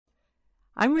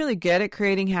I'm really good at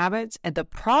creating habits, and the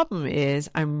problem is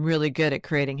I'm really good at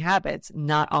creating habits.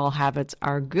 Not all habits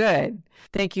are good.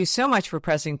 Thank you so much for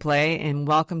pressing play, and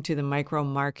welcome to the Micro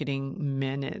Marketing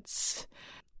Minutes.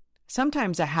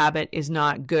 Sometimes a habit is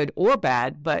not good or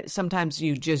bad, but sometimes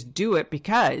you just do it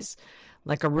because,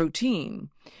 like a routine.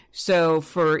 So,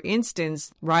 for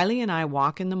instance, Riley and I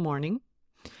walk in the morning,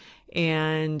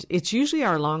 and it's usually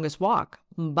our longest walk.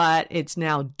 But it's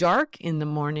now dark in the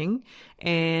morning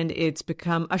and it's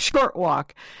become a short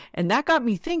walk. And that got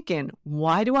me thinking,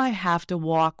 why do I have to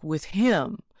walk with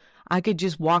him? I could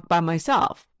just walk by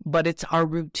myself, but it's our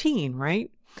routine, right?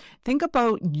 Think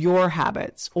about your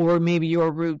habits or maybe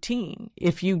your routine.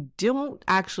 If you don't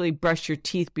actually brush your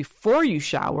teeth before you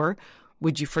shower,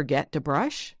 would you forget to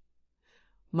brush?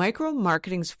 Micro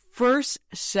Marketing's first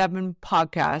 7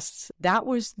 podcasts, that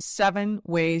was 7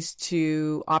 ways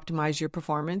to optimize your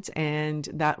performance, and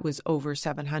that was over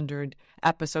 700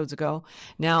 episodes ago.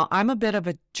 Now, I'm a bit of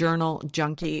a journal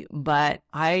junkie, but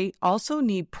I also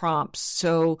need prompts,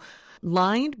 so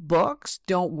lined books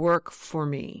don't work for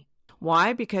me.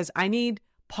 Why? Because I need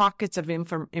pockets of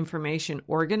information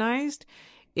organized.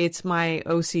 It's my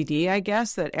OCD, I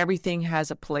guess, that everything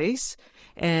has a place.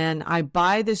 And I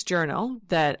buy this journal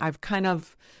that I've kind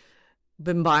of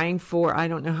been buying for, I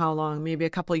don't know how long, maybe a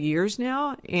couple of years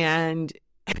now. And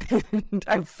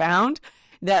I've found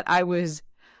that I was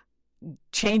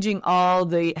changing all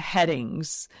the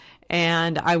headings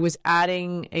and I was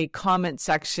adding a comment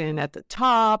section at the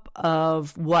top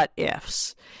of what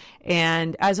ifs.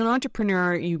 And as an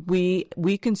entrepreneur, we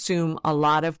consume a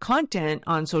lot of content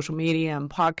on social media and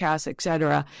podcasts,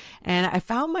 etc. And I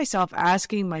found myself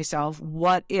asking myself,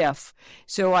 what if?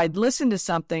 So I'd listen to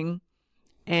something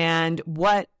and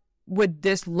what would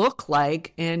this look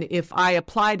like? And if I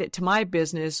applied it to my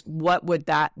business, what would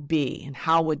that be? And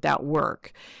how would that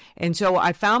work? And so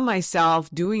I found myself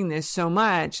doing this so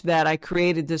much that I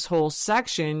created this whole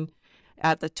section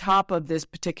at the top of this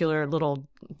particular little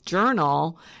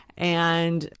journal.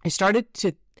 And I started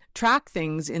to track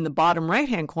things in the bottom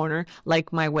right-hand corner,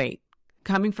 like my weight.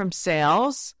 Coming from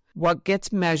sales, what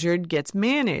gets measured gets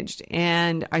managed.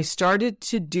 And I started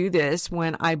to do this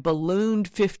when I ballooned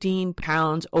 15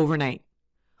 pounds overnight.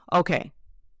 Okay,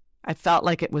 I felt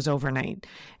like it was overnight.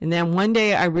 And then one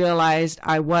day I realized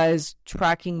I was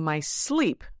tracking my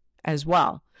sleep as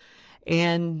well.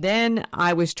 And then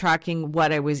I was tracking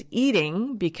what I was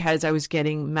eating because I was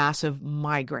getting massive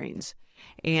migraines.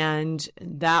 And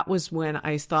that was when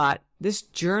I thought, this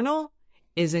journal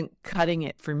isn't cutting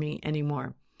it for me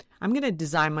anymore. I'm going to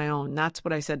design my own. That's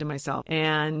what I said to myself.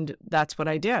 And that's what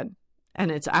I did. And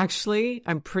it's actually,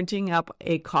 I'm printing up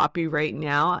a copy right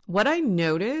now. What I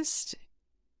noticed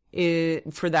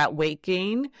for that weight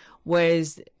gain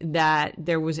was that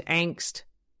there was angst.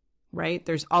 Right?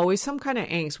 There's always some kind of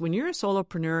angst. When you're a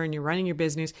solopreneur and you're running your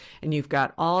business and you've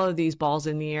got all of these balls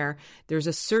in the air, there's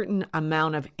a certain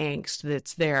amount of angst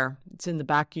that's there. It's in the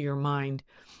back of your mind.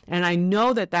 And I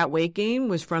know that weight gain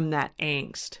was from that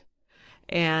angst.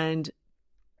 And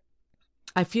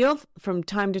I feel from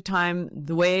time to time,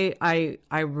 the way I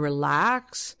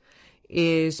relax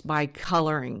is by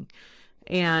coloring.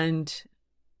 And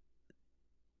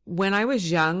when I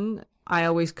was young, I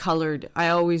always colored.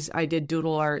 I did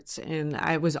doodle arts and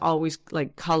I was always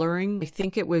like coloring. I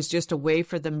think it was just a way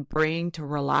for the brain to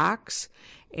relax.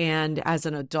 And as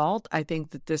an adult, I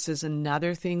think that this is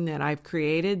another thing that I've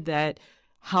created that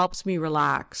helps me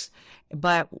relax.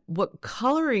 But what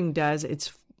coloring does,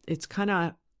 it's kind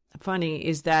of funny,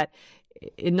 is that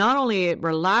it not only it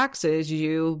relaxes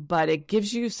you, but it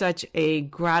gives you such a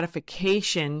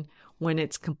gratification when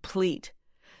it's complete.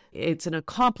 It's an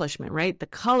accomplishment, right? The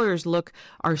colors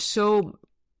are so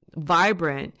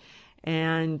vibrant.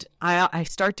 And I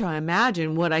start to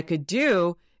imagine what I could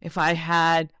do if I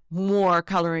had more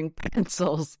coloring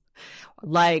pencils.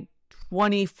 Like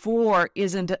 24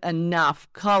 isn't enough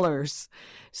colors.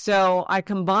 So I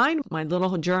combined my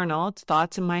little journal, it's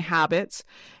thoughts and my habits,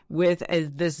 with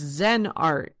this Zen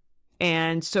art.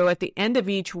 And so at the end of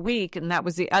each week, and that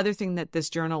was the other thing that this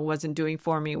journal wasn't doing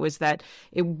for me, was that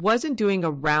it wasn't doing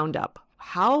a roundup.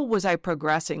 How was I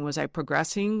progressing? Was I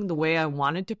progressing the way I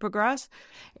wanted to progress?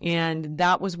 And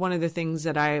that was one of the things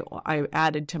that I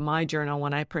added to my journal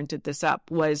when I printed this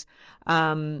up was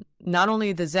not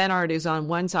only the Zen art is on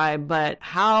one side, but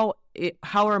how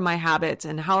are my habits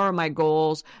and how are my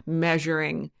goals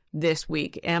measuring this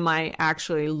week? Am I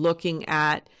actually looking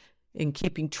at and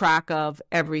keeping track of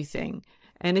everything?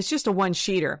 And it's just a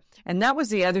one-sheeter. And that was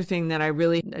the other thing that I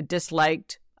really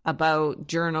disliked about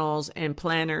journals and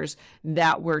planners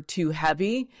that were too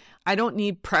heavy. I don't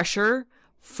need pressure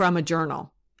from a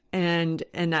journal. And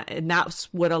that's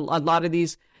what a lot of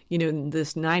these,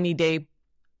 this 90-day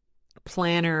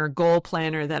planner, goal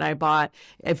planner that I bought,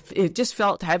 it just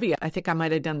felt heavy. I think I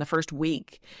might have done the first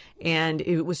week, and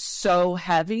it was so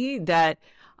heavy that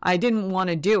I didn't want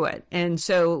to do it. And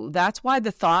so that's why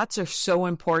the thoughts are so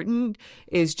important,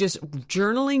 is just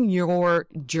journaling your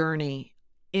journey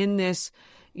in this,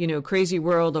 crazy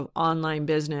world of online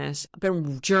business. I've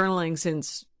been journaling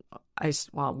since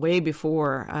way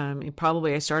before.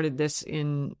 Probably I started this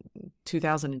in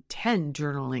 2010,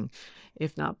 journaling,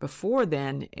 if not before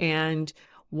then. And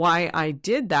why I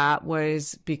did that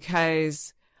was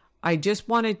because I just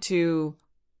wanted to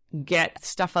get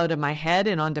stuff out of my head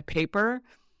and onto paper.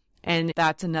 And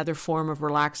that's another form of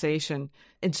relaxation.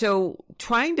 And so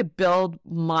trying to build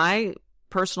my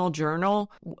personal journal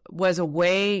was a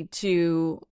way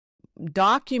to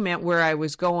document where I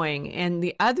was going. And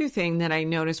the other thing that I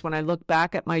noticed when I look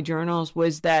back at my journals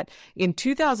was that in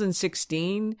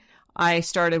 2016, I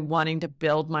started wanting to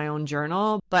build my own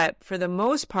journal. But for the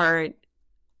most part,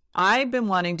 I've been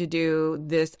wanting to do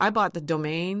this. I bought the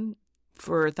domain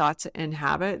for Thoughts and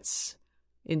Habits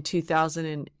in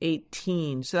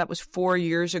 2018. So that was 4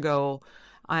 years ago.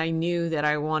 I knew that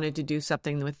I wanted to do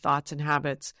something with Thoughts and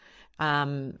Habits.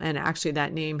 And actually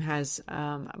that name has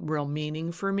real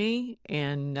meaning for me.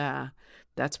 And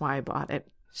that's why I bought it.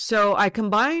 So I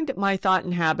combined my Thought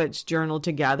and Habits journal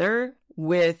together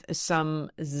with some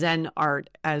Zen art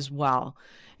as well.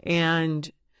 And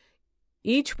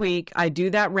each week I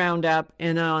do that roundup,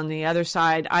 and on the other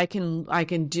side, I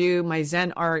can do my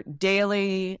Zen art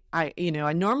daily. I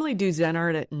normally do Zen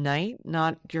art at night,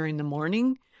 not during the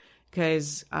morning,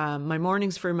 because my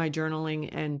morning's for my journaling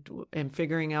and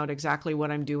figuring out exactly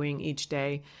what I'm doing each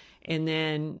day. And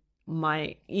then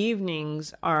my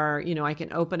evenings are, I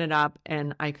can open it up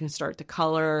and I can start to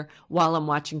color while I'm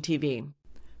watching TV.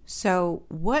 So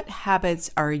what habits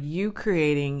are you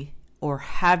creating, or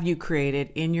have you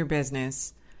created in your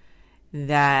business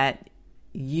that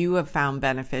you have found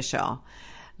beneficial?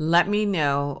 Let me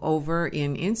know over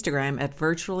in Instagram at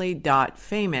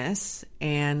virtually.famous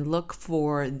and look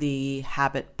for the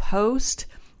habit post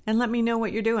and let me know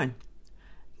what you're doing.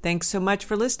 Thanks so much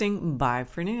for listening. Bye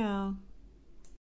for now.